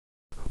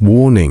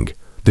Warning,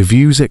 the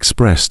views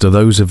expressed are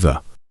those of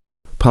the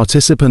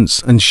participants,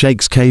 and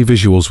Shakes K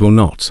Visuals will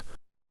not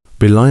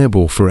be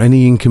liable for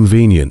any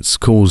inconvenience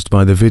caused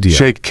by the video.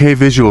 Shake K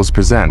Visuals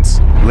presents,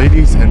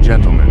 ladies and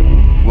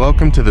gentlemen,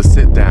 welcome to the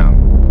sit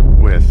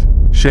down with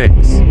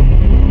Shakes.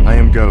 I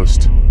am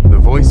Ghost, the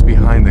voice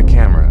behind the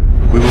camera.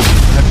 We will be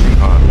touching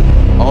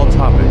on all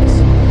topics,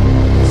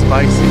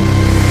 spicy,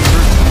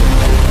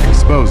 personal,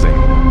 exposing,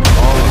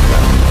 all of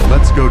them.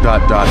 Let's go ...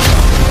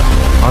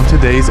 On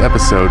today's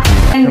episode,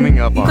 coming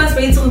up on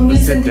the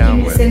sit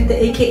down with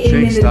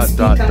Shakes ...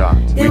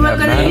 They were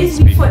gonna use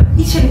Madam me for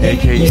each and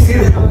every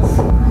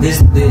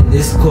This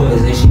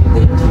conversation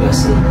that you are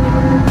saying,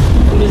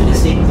 it is the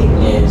same thing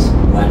as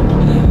what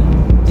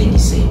Denny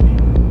said.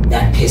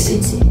 That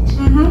person said.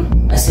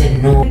 I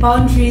said no.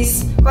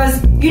 boundaries,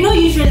 because you know,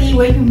 usually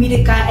when you meet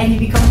a guy and you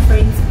become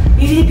friends,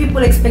 usually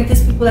people expect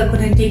these people are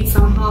gonna date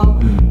somehow.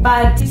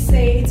 But you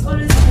say it's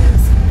always kind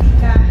of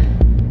speaker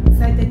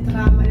inside the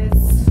drama.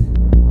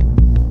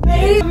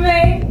 That's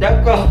very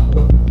D'accord.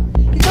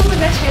 it's over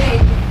that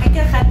I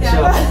can cut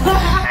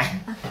that.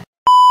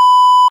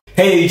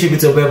 Hey YouTube,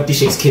 it's your boy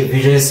Shakes K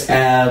Visuals.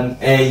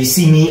 You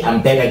see me,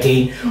 I'm back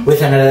again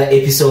with another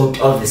episode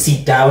of the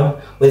Sit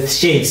Down with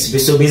Shakes.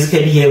 So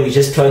basically here we're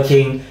just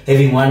talking,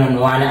 having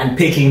one-on-one,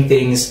 unpacking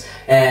things,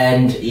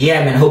 and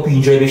yeah man, hope you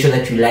enjoy. Make sure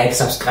that you like,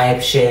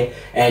 subscribe, share,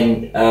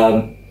 and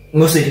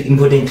most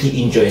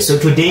importantly enjoy. So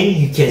today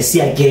you can see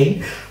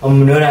again,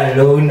 I'm not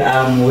alone.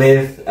 I'm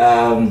with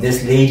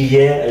this lady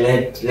here.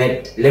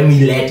 Let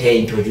me let her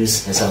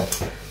introduce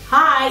herself.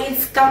 Hi,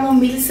 it's Kamo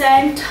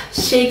Millicent,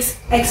 Shakes'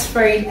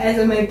 ex-friend, as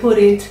I may put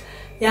it.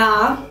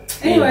 Yeah.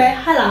 Anyway,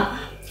 hello.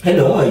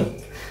 Hello. How are you?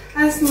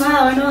 I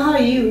smile. I know how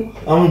are you.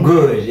 I'm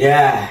good.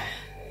 Yeah.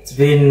 It's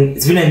been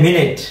a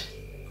minute.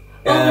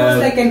 Almost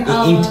like an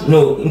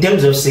hour. In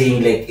terms of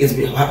saying like it's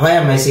been. Why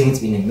am I saying it's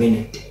been a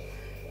minute?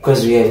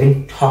 Because we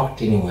haven't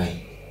talked in a while.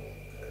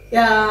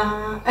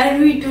 Yeah,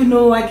 and we do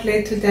know what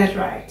led to that,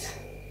 right?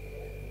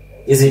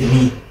 Is it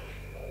me?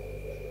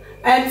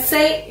 I'd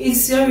say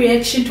it's your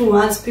reaction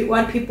towards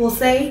what people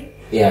say.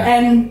 Yeah.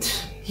 And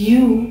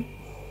you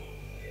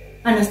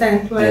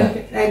understand what Yeah.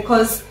 like,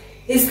 because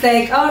it's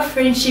like our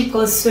friendship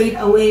goes straight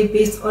away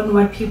based on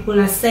what people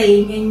are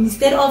saying, and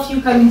instead of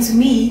you coming to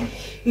me,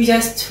 you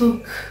just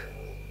took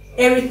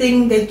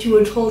everything that you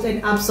were told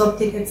and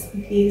absorbed it as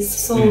it is.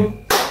 So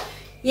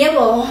yeah,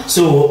 well.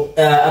 So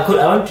I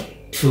want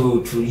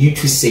to you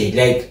to say,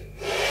 like,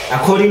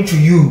 according to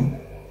you,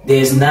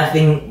 there's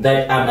nothing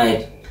that I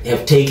might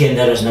have taken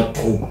that is not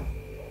true,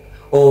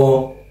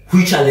 or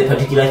which are the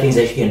particular things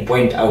that you can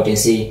point out and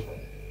say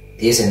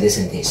this and this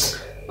and this.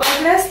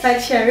 Well, let's start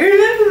here.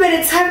 Remember by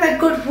the time I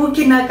got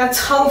woken up at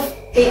 12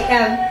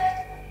 a.m.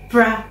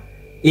 bruh?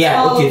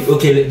 Yeah,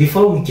 okay.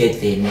 Before we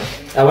get there, man,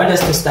 I want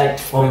us to start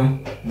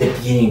from the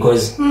beginning,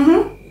 because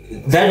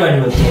that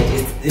one will get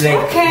it's like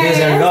Okay, there's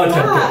a lot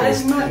of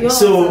it's not yours,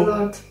 so a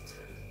lot.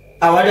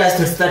 I want us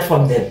to start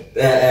from the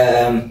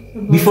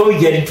before we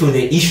get into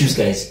the issues,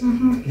 guys.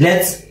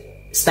 Let's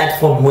start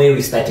from where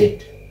we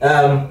started.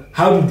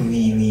 How did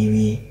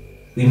we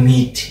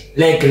meet?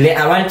 Like,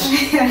 I want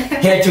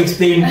her to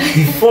explain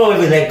before,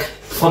 like,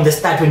 from the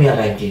start when you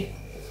arrived here.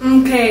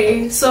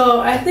 Okay, so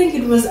I think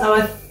it was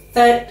our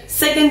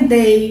second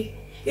day.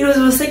 It was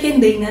our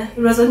second day now.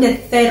 It was on the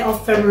 3rd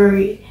of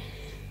February.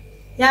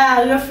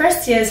 Yeah, we were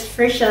first years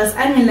freshers.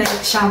 I mean, like,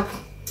 sharp.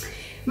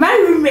 My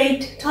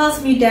roommate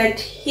tells me that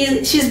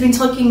she's been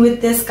talking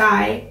with this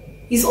guy.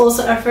 He's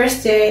also a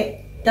first year,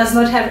 does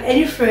not have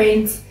any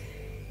friends,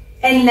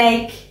 and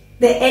like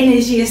the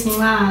energy is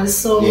nice.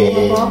 So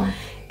and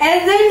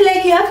then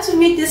like you have to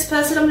meet this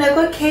person. I'm like,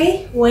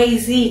 okay, where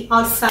is he?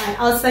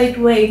 Outside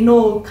way.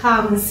 No,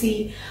 come and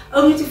see.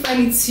 Only to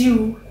find it's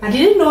you. I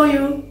didn't know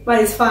you, but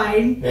it's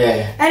fine.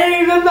 Yeah. And I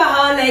remember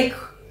how like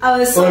I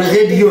was so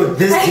already, yo,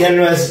 this girl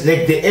was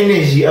like the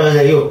energy. I was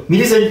like, yo,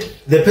 Millicent,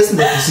 the person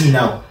that you see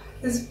now.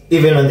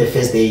 Even on the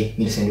first day,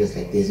 Millicent was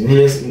like this.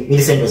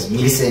 Millicent was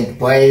Millicent,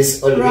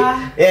 boys, already.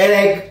 Yeah,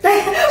 like,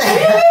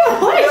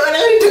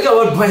 I'm talking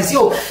about boys,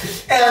 yo.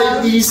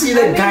 You see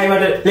that guy,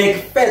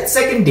 like,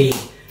 second day,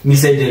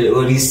 Millicent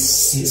already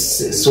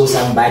saw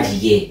somebody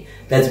here.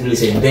 That's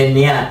Millicent. Then,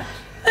 yeah,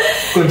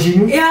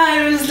 continue.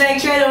 Yeah, it was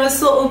like, I was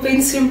so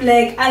open to him,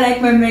 like, I like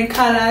my man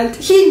colored.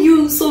 He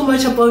knew so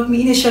much about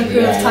me in a short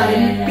period of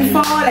time.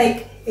 Before,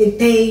 like, a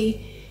day.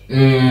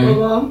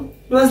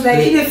 It was like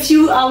in a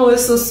few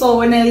hours or so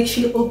when I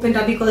actually opened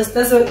up, because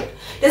that's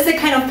the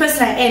kind of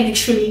person I am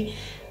actually.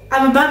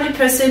 I'm a bubbly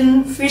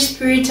person,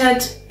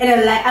 free-spirited,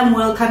 and I'm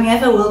welcoming. I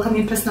have a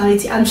welcoming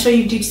personality. I'm sure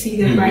you did see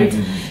that, right?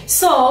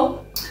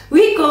 So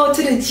we go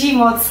to the gym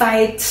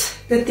outside,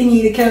 the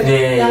thingy,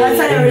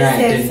 outside the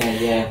recess.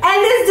 And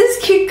there's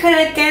this cute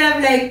kind of guy.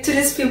 I'm like to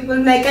these people,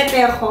 I'm like,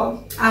 I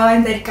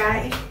want that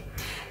guy.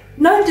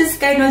 Not this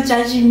guy not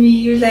judging me.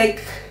 You're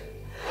like,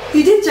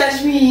 you did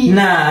judge me.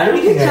 Nah, I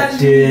don't think I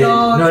did.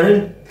 No, I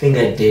don't think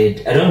I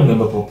did. I don't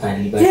remember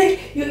properly, but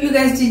you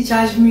guys did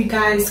judge me,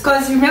 guys,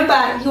 because remember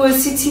he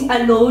was sitting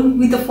alone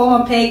with the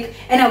former peg,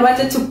 and I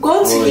wanted to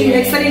go to him,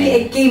 and suddenly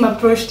a game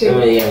approached him.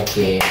 Oh yeah,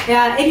 okay.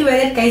 Yeah. Anyway,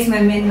 that guy is my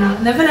man now.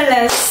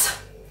 Nevertheless,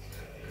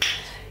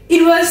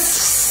 it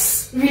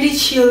was really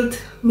chilled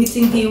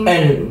meeting him.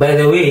 And by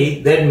the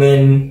way, that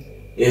man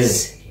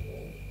is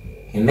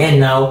a man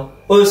now.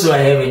 Also, I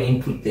have an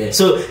input there,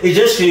 so it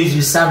just shows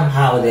you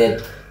somehow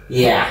that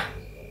yeah.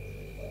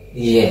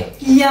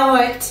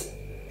 What?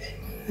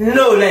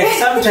 No, like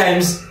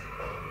sometimes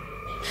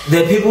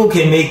the people who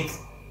can make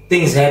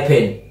things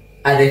happen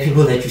are the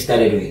people that you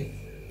started with.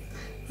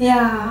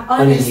 Yeah,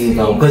 honestly.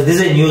 Because this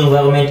is a new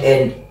environment,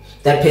 and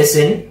that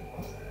person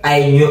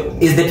I knew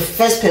is the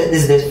first person,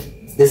 is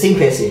the same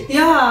person.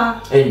 Yeah.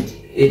 And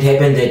it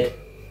happened that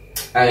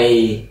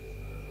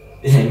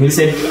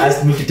Millicent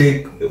asked me to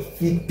take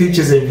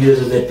pictures and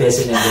videos of that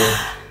person,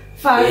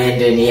 and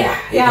then it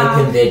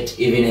happened that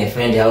even a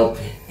friend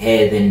helped her.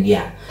 Then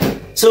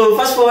so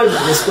fast forward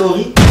the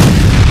story.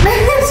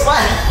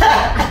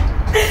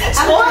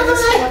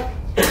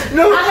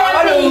 No,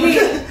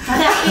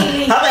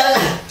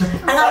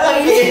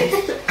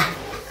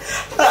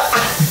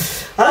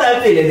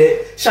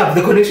 Sharp,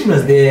 the connection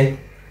was there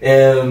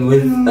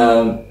with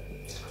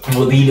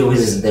Mobile, which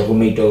is the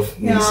roommate of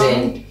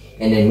Millicent,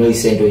 and then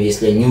Millicent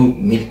obviously I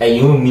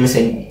knew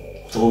Millicent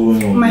through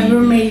my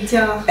roommate,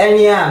 and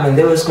man,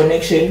 there was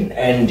connection,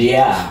 and we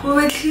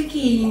were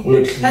clicking.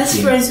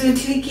 As friends, we were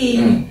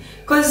clicking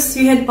because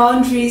we had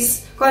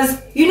boundaries.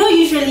 Because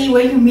usually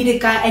when you meet a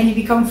guy and you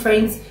become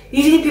friends,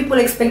 usually people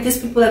expect these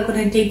people are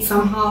gonna date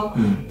somehow.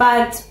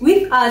 But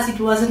with us, it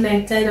wasn't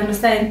like that.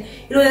 Understand?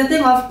 It was a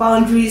thing of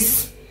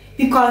boundaries,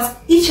 because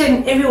each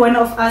and every one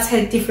of us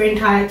had different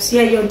types. You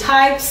had your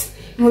types.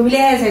 Mobile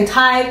has a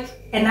type,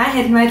 and I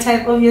had my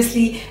type,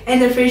 obviously.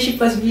 And the friendship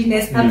was really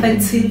nice up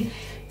until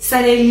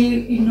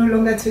suddenly you no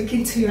longer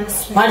talking to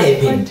us. What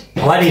happened?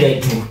 What did I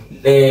do?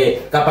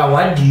 Kappa,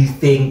 what do you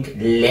think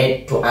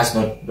led to us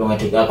not longer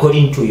talking?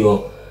 According to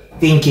your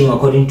thinking,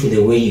 according to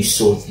the way you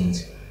saw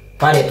things,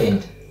 what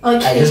happened?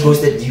 Okay. I just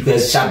ghosted you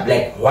guys sharp.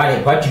 Like,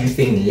 what do you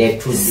think led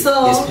to this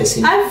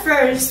person? At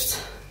first,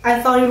 I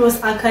thought it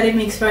was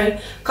academics, right?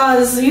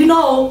 Because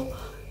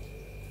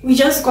we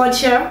just got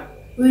here.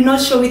 We're not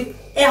sure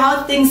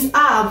how things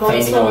are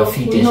about our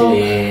feet,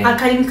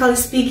 academically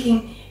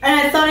speaking. And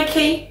I thought,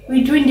 okay,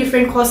 we're doing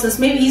different courses.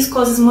 Maybe his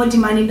course is more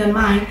demanding than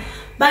mine.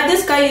 But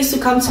this guy used to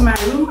come to my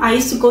room. I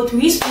used to go to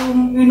his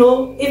room,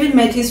 even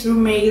met his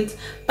roommate.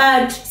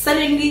 But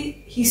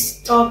suddenly he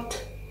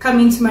stopped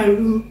coming to my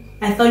room.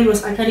 I thought it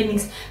was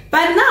academics.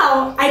 But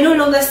now I no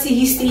longer see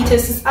his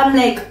statuses. I'm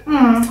like,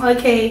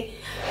 okay.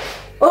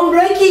 I'm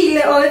blocking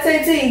or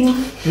something.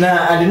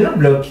 Nah, I did not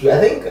block you. I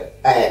think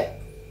I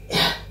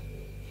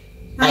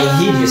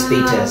hid your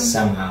status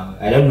somehow.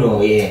 I don't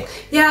know,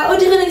 Yeah, o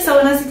direng sa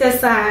wona status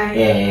sa.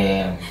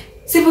 Yeah.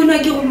 Se bona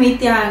ke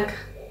roommate yak.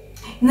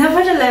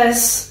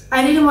 Nevertheless,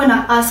 I didn't want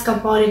to ask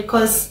about it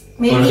because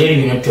maybe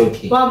already we're not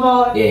talking.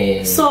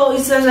 Yeah. So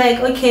it was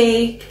like,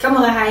 okay, come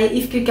on, hi,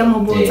 if you come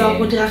on, and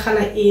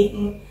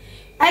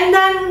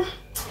then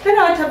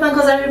what happened?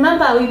 Because I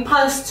remember we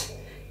passed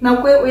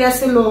now we are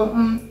so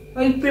long.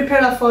 We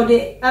prepared for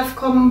the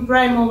AFCOM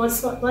prime or what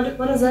is that?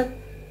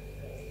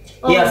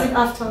 Or was it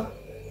after?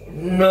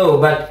 No,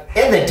 but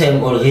at the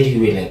time already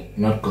we were like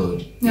not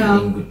good.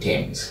 In good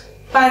terms.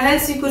 But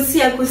hence you could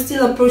see I could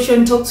still approach you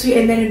and talk to you,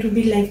 and then it would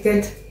be like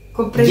that.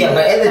 Yeah,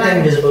 but at the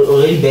time it was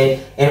already bad.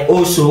 And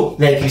also,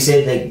 like you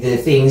said, like the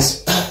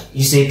things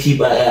you say,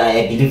 people,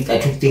 I believe I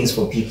took things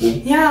for people.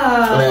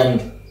 Yeah.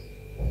 And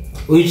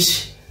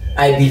which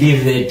I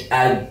believe that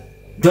I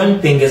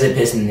don't think as a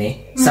person,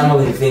 some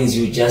of the things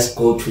you just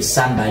go to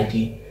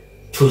somebody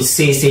to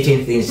say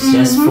certain things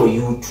just for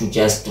you to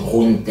just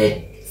ruin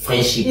that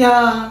friendship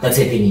that's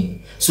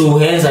happening. So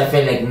hence I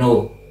felt like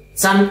no,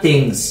 some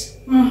things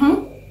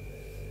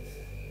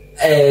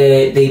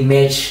they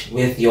match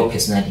with your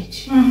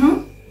personality.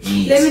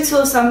 Yes. Let me tell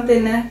you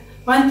something.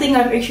 One thing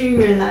I've actually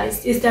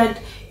realized is that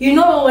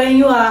when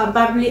you are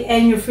bubbly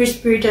and you're free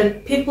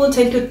spirited, people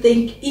tend to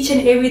think each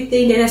and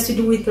everything that has to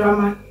do with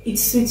drama, it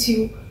suits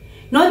you,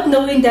 not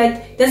knowing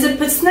that there's a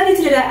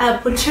personality that I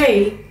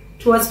portray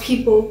towards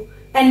people,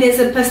 and there's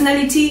a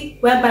personality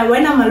whereby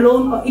when I'm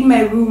alone or in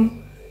my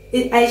room,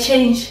 I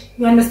change.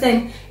 You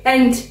understand?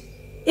 And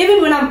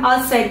even when I'm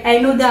outside, I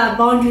know there are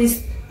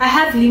boundaries. I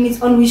have limits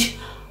on which.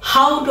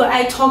 How do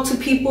I talk to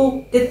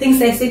people, the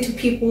things I say to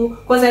people,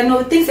 because I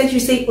know things that you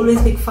say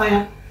always make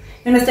fire.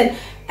 You understand?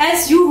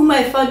 As you, whom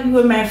I thought you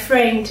were my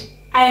friend,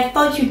 I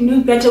thought you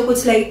knew better,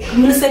 because like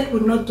Millicent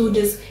would not do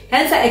this.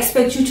 Hence I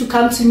expect you to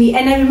come to me.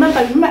 And I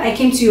remember I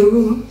came to your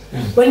room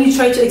when you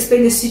tried to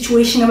explain the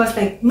situation. I was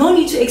like, no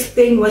need to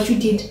explain what you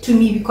did to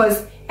me,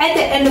 because at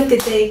the end of the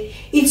day,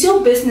 it's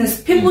your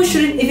business. People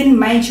shouldn't even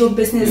mind your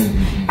business.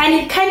 And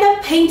it kind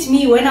of pained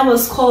me when I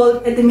was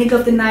called at the middle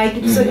of the night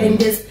to end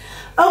this.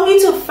 Only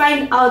to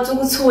find out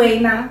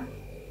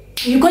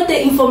you got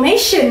the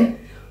information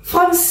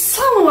from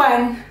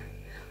someone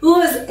who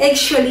was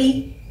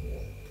actually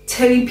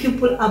telling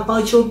people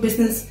about your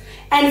business.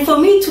 And for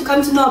me to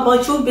come to know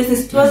about your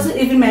business, it wasn't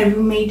even my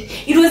roommate.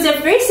 It was the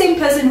very same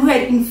person who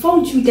had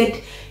informed you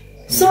that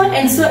so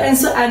and so and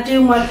so are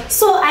doing well.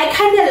 So I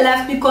kind of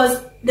laughed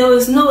because there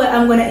was no way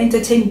I'm going to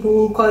entertain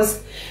bull,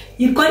 because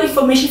you got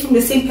information from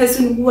the same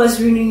person who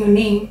was ruining your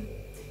name.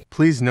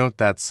 Please note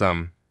that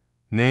some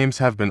names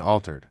have been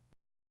altered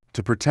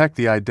to protect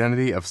the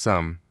identity of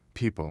some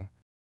people.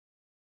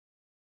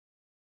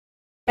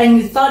 And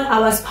you thought I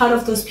was part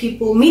of those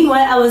people.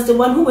 Meanwhile, I was the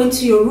one who went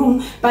to your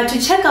room, but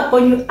to check up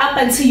on you up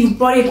until you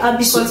brought it up,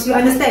 because you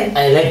understand.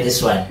 I like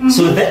this one.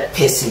 So that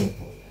person,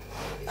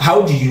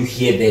 how do you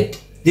hear that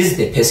this is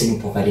the person who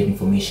provided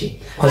information?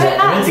 Because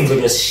I don't think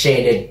it was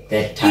shared at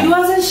that time. It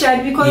wasn't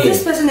shared because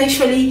this person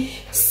actually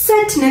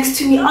sat next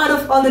to me. Out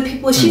of all the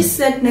people, she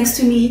sat next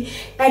to me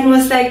and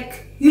was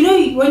like, you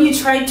know, when you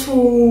try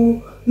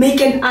to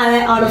make an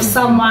ally out of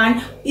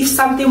someone, if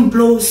something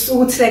blows,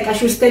 so it's like I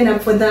should stand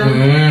up for them.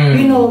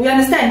 You know, you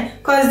understand?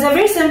 Because the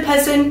very same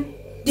person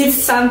did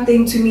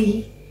something to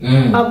me.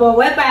 But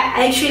whereby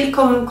I actually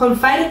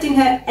confided in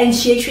her, and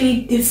she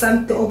actually did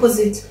something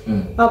opposite.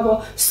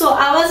 So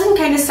I wasn't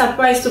kind of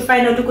surprised to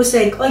find out, because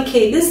like,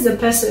 okay, this is the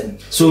person.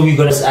 So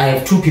I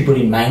have two people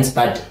in mind,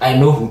 but I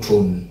know who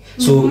told me.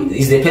 So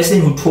is the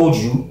person who told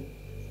you,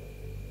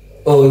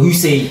 or who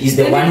say is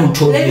the one who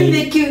told me?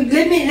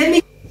 Let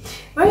me.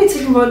 Why are you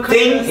talking about?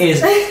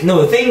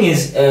 Thing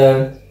is,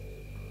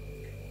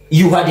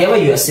 you whatever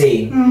you are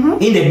saying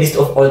in the midst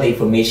of all the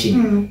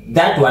information,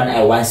 that one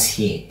I once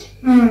heard.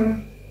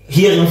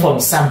 Hearing from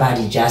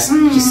somebody just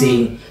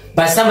saying,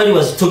 but somebody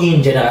was talking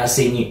in general,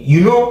 saying,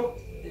 you know,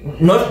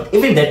 not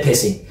even that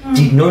person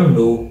did not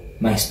know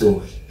my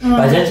story,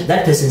 but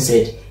that person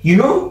said, you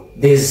know,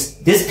 there's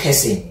this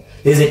person,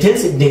 there's a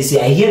tendency.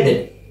 I hear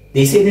that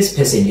they say this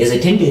person has a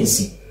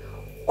tendency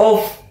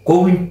of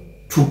going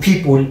to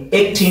people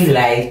acting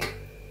like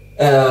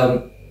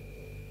the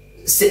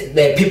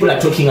people are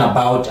talking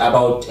about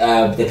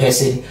the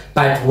person,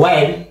 but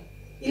while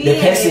the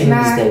person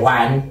is the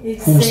one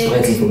who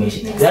spreads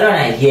information. That one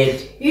I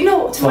heard. You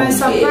know, to my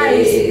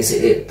surprise,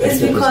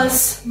 it's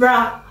because,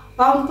 bruh,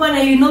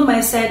 you know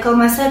my circle.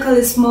 My circle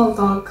is small,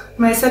 dog.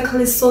 My circle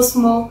is so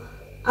small.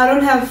 I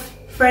don't have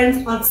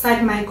friends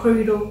outside my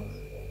corridor.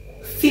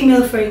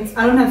 Female friends.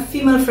 I don't have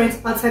female friends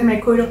outside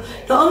my corridor.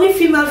 The only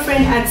female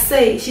friend I'd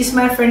say, she's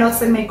my friend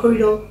outside my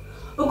corridor.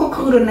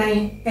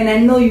 And I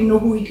know you know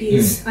who it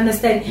is.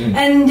 Understand?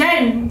 And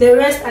then the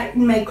rest are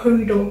in my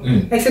corridor,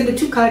 except the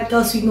two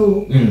characters you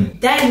know.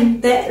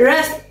 Then the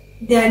rest,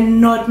 they are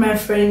not my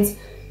friends.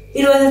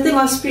 It was a thing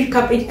of Spirit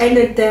Cup. It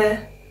ended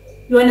there.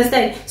 You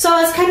understand? So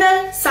I was kind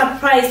of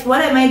surprised.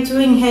 What am I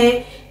doing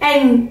here?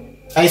 And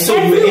I saw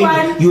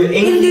everyone you were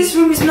in this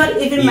room is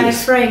not even my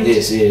friend.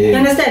 You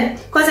understand?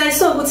 Because I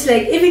saw what's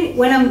like, even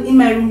when I'm in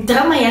my room,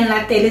 drama and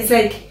latte, it's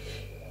like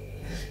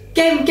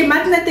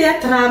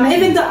drama,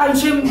 even though I'm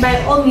trying by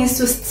all means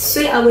to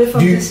stay away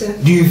from this.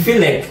 Do you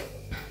feel like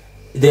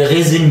the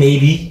reason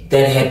maybe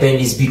that happened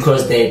is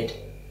because that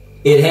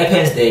it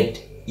happens that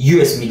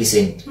you as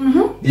Millicent,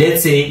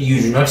 let's say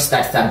you do not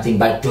start something,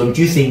 but don't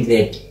you think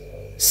that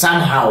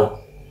somehow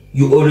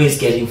you always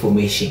get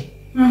information,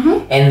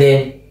 and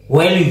then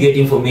while you get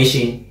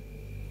information,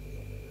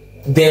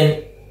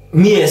 then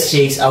me as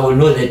Shakes, I will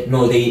know that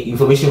no, the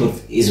information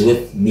is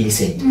with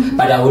Millicent,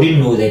 but I wouldn't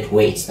know that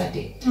where it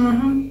started.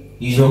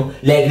 You know,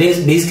 like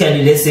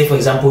basically, let's say for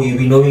example, you'll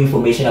be knowing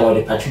information about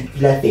a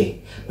particular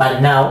thing, but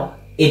now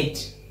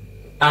it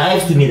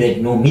arrives to me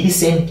that no,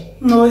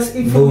 Millicent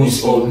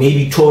knows or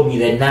maybe told me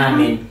that nah,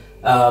 man,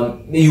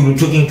 you were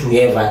talking to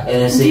whoever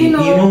and I say, you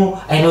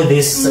know, I know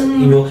this,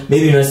 you know,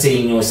 maybe you're not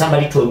saying, you know,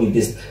 somebody told me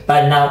this,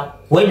 but now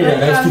when it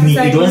arrives to me,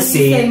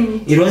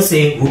 you don't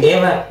say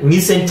whoever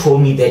Millicent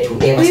told me that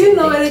whoever. Do you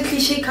know where the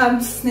cliche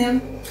comes from?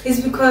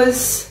 It's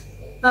because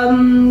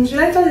should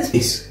I tell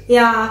this?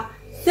 Yeah.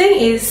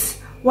 Thing is,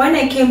 when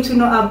I came to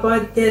know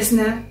about this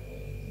now,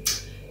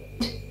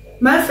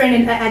 my friend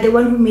and I are the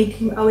one who made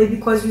him away,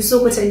 because we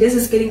saw what this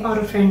is getting out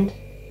of hand.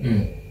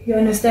 You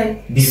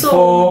understand?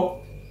 Before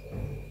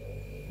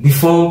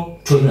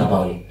talking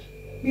about it.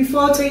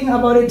 Before talking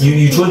about it,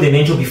 you told the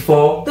mentor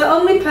before. The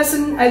only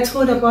person I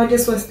told about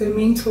this was the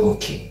mentor.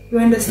 Okay. You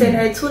understand?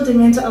 I told the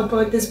mentor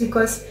about this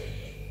because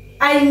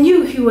I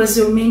knew he was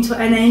your mentor,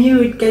 and I knew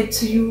it'd get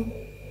to you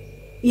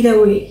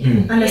either way.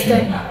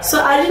 Understand? So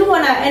I didn't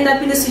want to end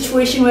up in a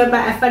situation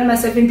whereby I find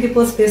myself in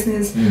people's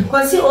business,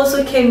 because he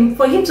also came,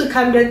 for him to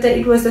come that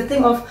it was the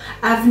thing of,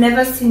 I've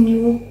never seen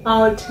you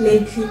out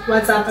lately,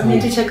 what's up, I'm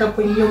here to check up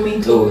on your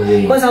mentor,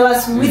 because I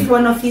was with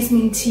one of his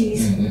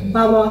mentees.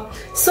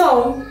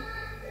 So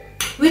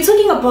we're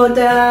talking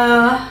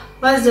about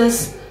what's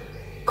this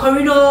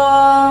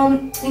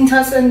corridor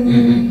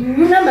intersection.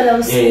 Remember that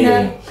was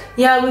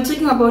yeah, we're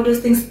talking about those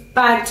things,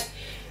 but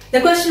the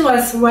question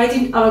was, why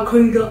didn't our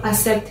corridor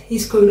accept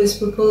his corridor's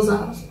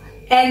proposal?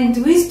 And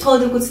we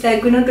told him it's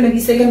like, we're not going to be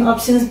second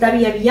options, blah,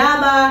 blah,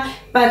 blah,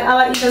 but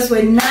our interests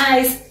were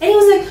nice. And he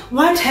was like,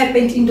 what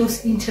happened in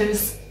those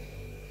interests?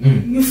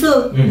 You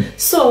feel?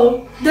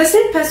 So the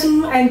same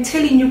person I'm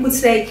telling you,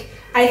 it's like,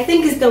 I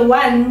think is the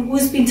one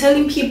who's been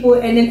telling people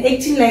and then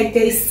acting like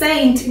they're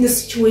saint in the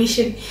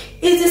situation.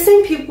 It's the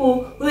same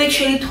people who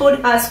actually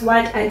told us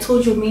what I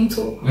told your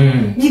mentor.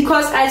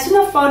 Because I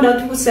soon have found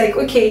out, it was like,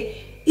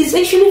 okay, it's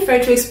actually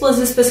fair to expose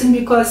this person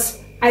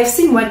because I've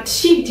seen what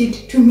she did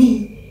to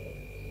me.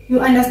 You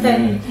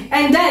understand?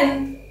 And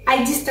then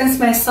I distanced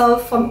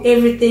myself from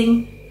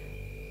everything,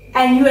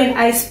 and you and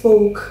I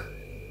spoke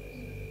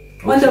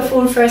on the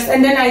phone first,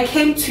 and then I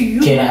came to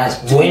you. Can I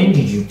ask, when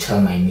did you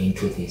tell my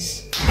mentor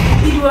this?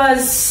 It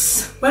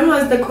was, when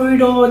was the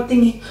corridor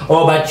thingy?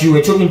 Oh, but you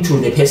were talking to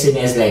the person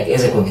as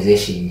a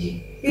conversation.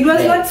 It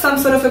was not some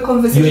sort of a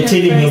conversation. You were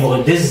telling him,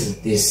 oh,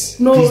 this.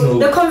 No,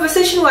 the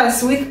conversation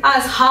was with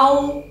us.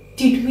 How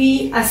did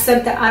we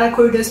accept the other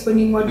corridor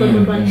spending what,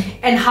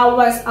 and how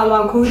was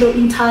our corridor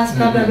in task,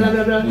 blah, blah, blah,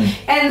 blah, blah.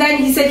 And then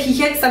he said he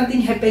had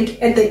something happened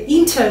at the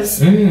inters.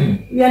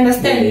 You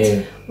understand?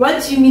 Yeah.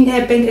 What do you mean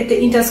happened at the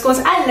inters? Because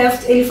I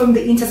left early from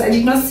the inters. I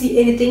did not see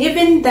anything.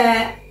 Even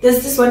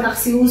there's this one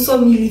Axie who saw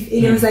me leave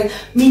early. I was like,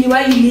 Millie,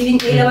 why are you leaving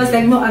early? I was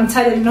like, no, I'm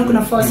tired. I'm not going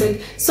to force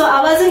it. So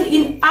I wasn't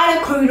in other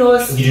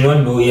corridors. You did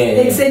not know,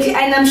 Exactly.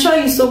 And I'm sure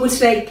you saw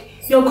which, like,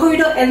 your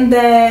corridor and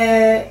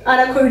the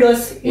other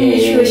corridors in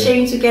which you were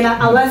sharing together.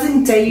 I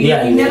wasn't there.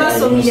 You never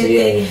saw me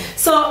there.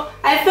 So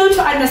I failed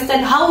to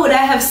understand how would I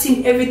have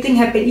seen everything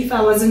happen if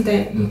I wasn't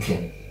there.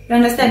 Okay. You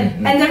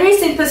understand? And the very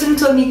same person who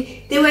told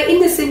me they were in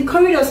the same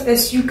corridors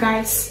as you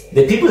guys.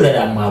 The people that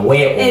I'm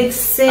aware of.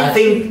 Exactly. I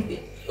think,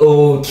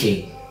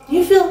 okay.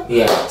 You feel?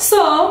 Yeah.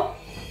 So,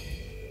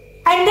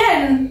 and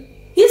then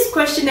his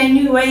question, I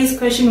knew where his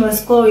question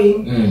was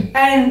going,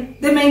 and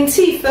the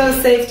mentee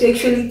felt safe to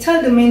actually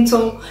tell the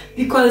mentor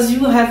because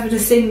you have the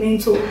same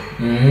mentor.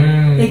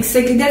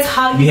 Exactly, that's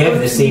how you have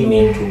the same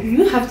mentor.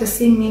 You have the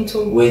same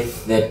mentor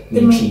with that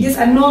mentee. This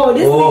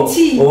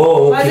mentee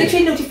was okay.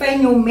 actually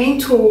notifying your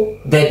mentor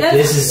that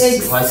this is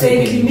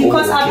exactly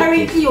because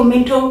apparently your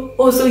mentor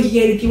also heard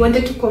it. He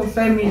wanted to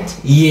confirm it.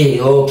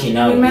 Yeah. Okay.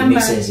 Now remember? It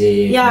makes sense.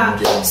 Yeah.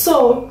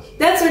 So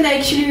that's when I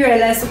actually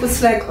realized it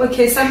was like,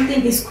 okay,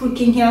 something is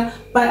cooking here,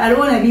 but I don't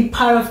want to be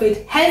part of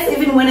it. Hence,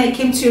 even when I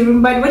came to your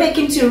room, but when I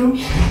came to your room,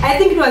 I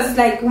think it was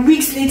like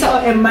weeks later or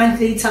a month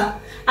later.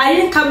 I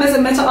didn't come as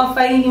a matter of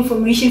finding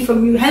information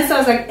from you. Hence, I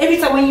was like, every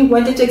time when you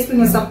wanted to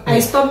explain yourself, I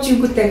stopped you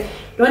with that.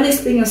 Don't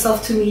explain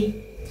yourself to me.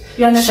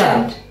 You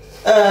understand?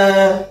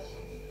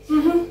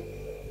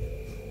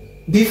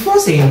 Before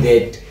saying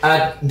that,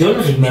 I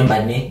don't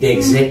remember the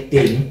exact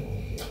thing,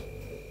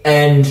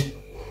 and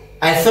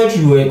I thought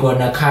you were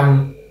gonna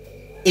come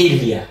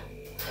earlier.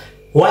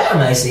 Why am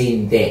I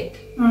saying that?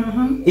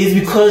 It's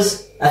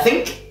because I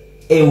think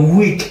a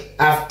week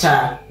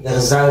after the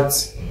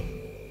results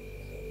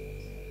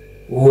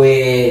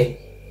were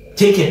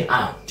taken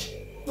out.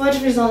 What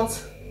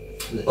results?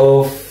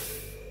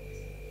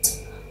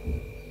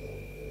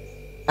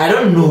 I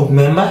don't know,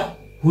 remember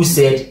who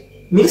said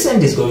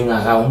Millicent is going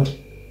around.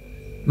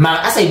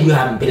 As I do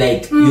have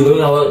like you're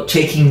going around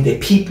checking the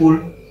people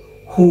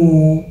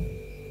who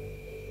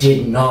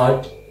did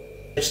not.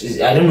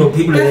 I don't know,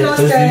 people that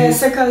lost their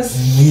circles.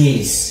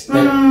 Yes.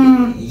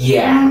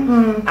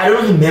 Yeah. I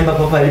don't remember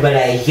properly, but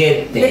I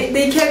get that.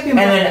 They kept you. And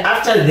then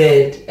after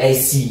that, I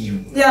see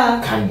you.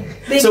 Yeah.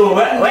 So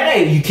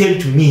when you came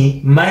to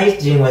me, my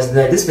thing was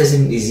that this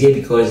person is here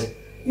because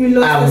you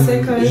lost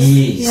the circles.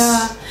 Yes.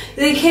 Yeah.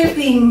 They kept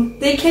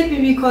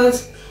me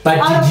because.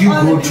 But did you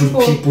go to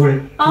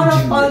people? Out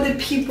of all the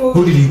people,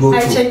 who did you go to?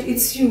 I checked.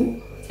 It's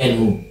you. And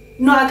who?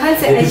 No, I can't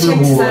say I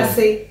checked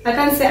Zase. I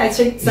can't say I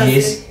checked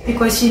Zase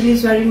because she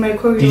lives right in my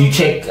corridor. Did you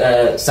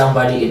check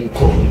somebody in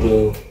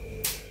corridor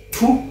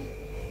 2?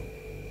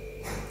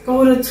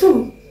 Corridor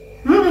 2?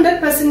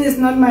 That person is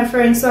not my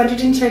friend, so I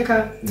didn't check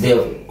her.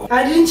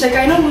 I didn't check her.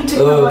 I know who took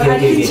her, but I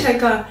didn't check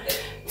her.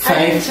 I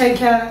didn't check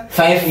her.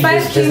 5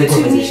 came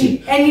to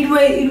me, and it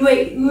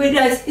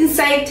was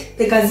inside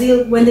the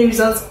gazelle when the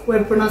results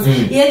were pronounced.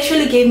 He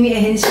actually gave me a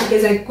handshake.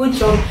 He's like, "Good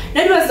job."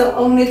 That was the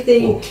only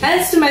thing. Okay.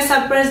 As to my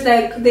surprise,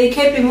 like they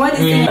kept him. What is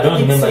it? I don't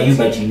remember you,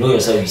 but you know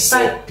yourself. You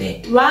said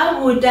that. Why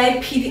would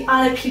I pity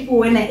other people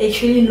when I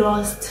actually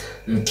lost?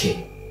 Okay.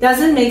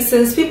 Doesn't make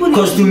sense. People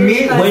because to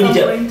me,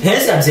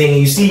 hence I'm saying,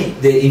 you see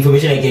the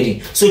information I'm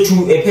getting. So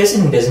to a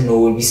person who doesn't know,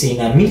 will be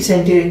saying, "I'm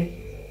Millicent,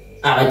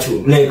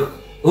 like."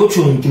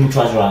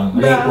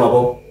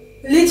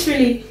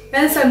 Literally,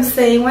 as I'm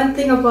saying, one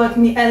thing about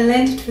me, I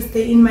learned to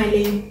stay in my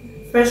lane.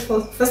 First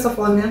of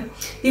all, yeah?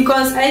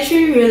 Because I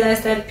actually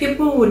realized that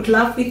people would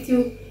laugh with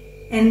you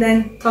and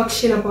then talk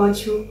shit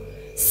about you.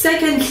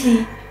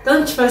 Secondly,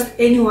 don't trust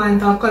anyone,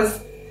 though, because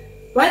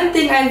one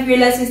thing I've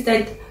realized is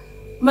that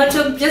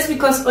just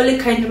because only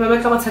kind of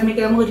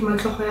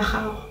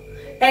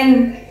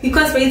and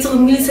because by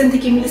Millicent,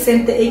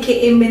 the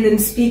aka and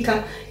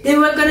speaker, they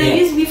were gonna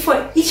use me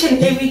for each and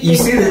everything. You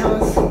see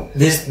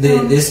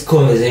this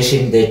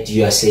conversation that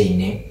you are saying,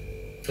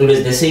 it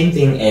was the same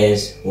thing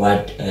as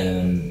what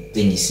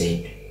Thingy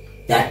said.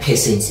 That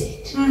person said.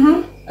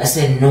 I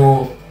said,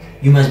 no,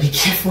 you must be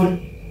careful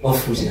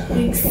of who's around.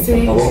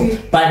 Exactly.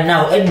 But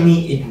now, at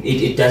me,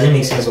 it doesn't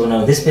make sense. So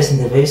now, this person,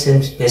 the very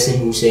same person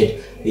who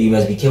said you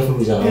must be careful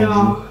who's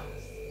around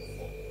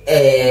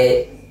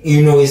you,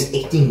 you know, is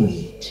acting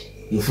weird.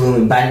 You feel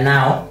me? But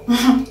now,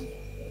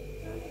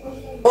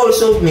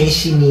 also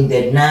mentioning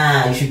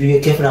that you should be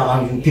careful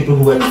around you, people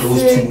who are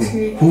close to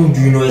you, who do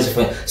you know as a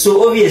friend.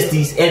 So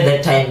obviously, at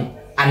that time,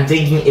 I'm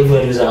thinking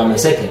everybody was around my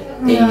circle.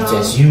 And it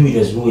was you, it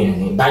was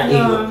who, but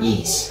everyone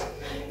is.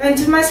 And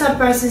to my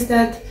surprise is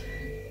that,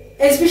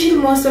 especially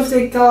most of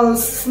the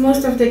girls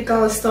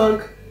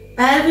talk.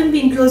 I haven't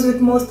been close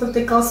with most of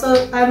the girls,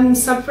 so I'm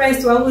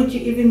surprised. Why would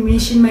you even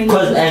mention my name?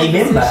 Because I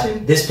remember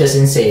this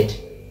person said,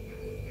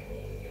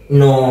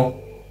 no.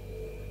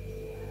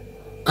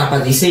 Kappa,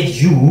 they said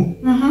you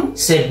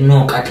said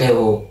no,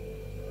 Katleo,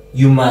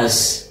 you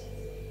must.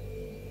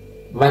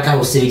 Vaka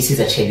will say this is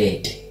a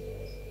chelet.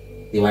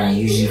 They wanna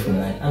use you for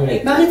that. I'm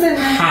like,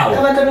 how?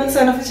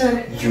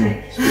 You.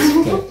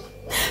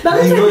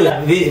 You know,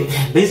 like,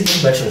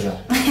 basically, Betrayal.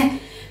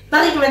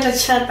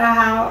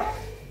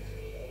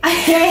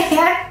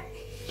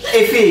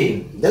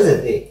 Hey, that's a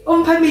thing.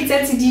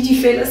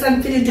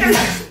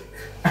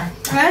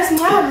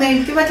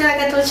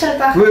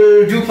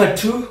 We'll do part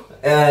 2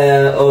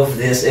 of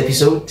this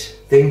episode.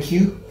 Thank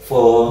you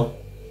for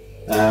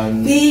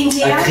being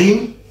here.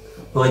 Agreeing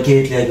for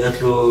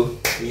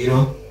you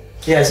know.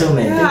 Yeah, so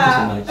man, thank you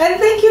so much. And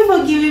thank you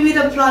for giving me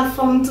the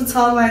platform to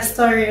tell my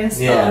story and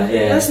stuff.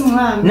 Yeah. That's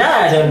mom. Nah,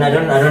 I don't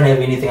have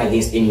anything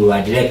against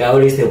anybody. Like I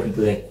always tell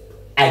people, like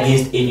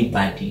against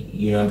anybody.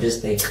 You know, I'm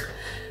just like.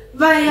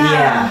 But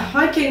yeah,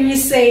 what can we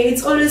say?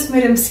 It's always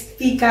made them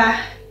speaker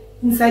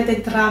inside the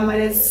drama.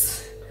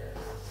 That's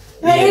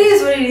it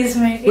is what it is,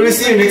 man. We'll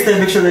see you next time.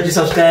 Make sure that you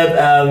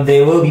subscribe.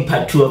 There will be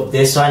part 2 of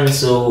this one,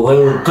 so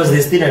because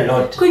there's still a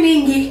lot.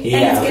 Kuningi,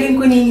 and it's getting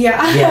kuningi.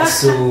 Yeah,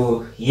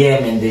 so yeah,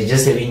 man, they're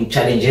just having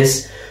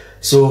challenges.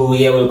 So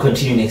yeah, we'll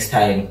continue next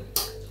time.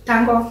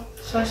 Tango.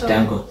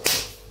 Tango.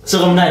 So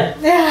come night.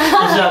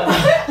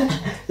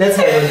 Let's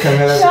have a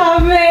camera. Sure,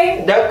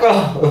 man.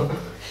 D'accord.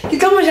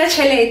 Como já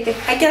chelete,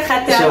 aquele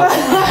ratel.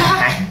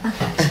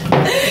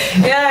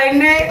 Yeah,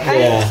 né?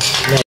 Yeah.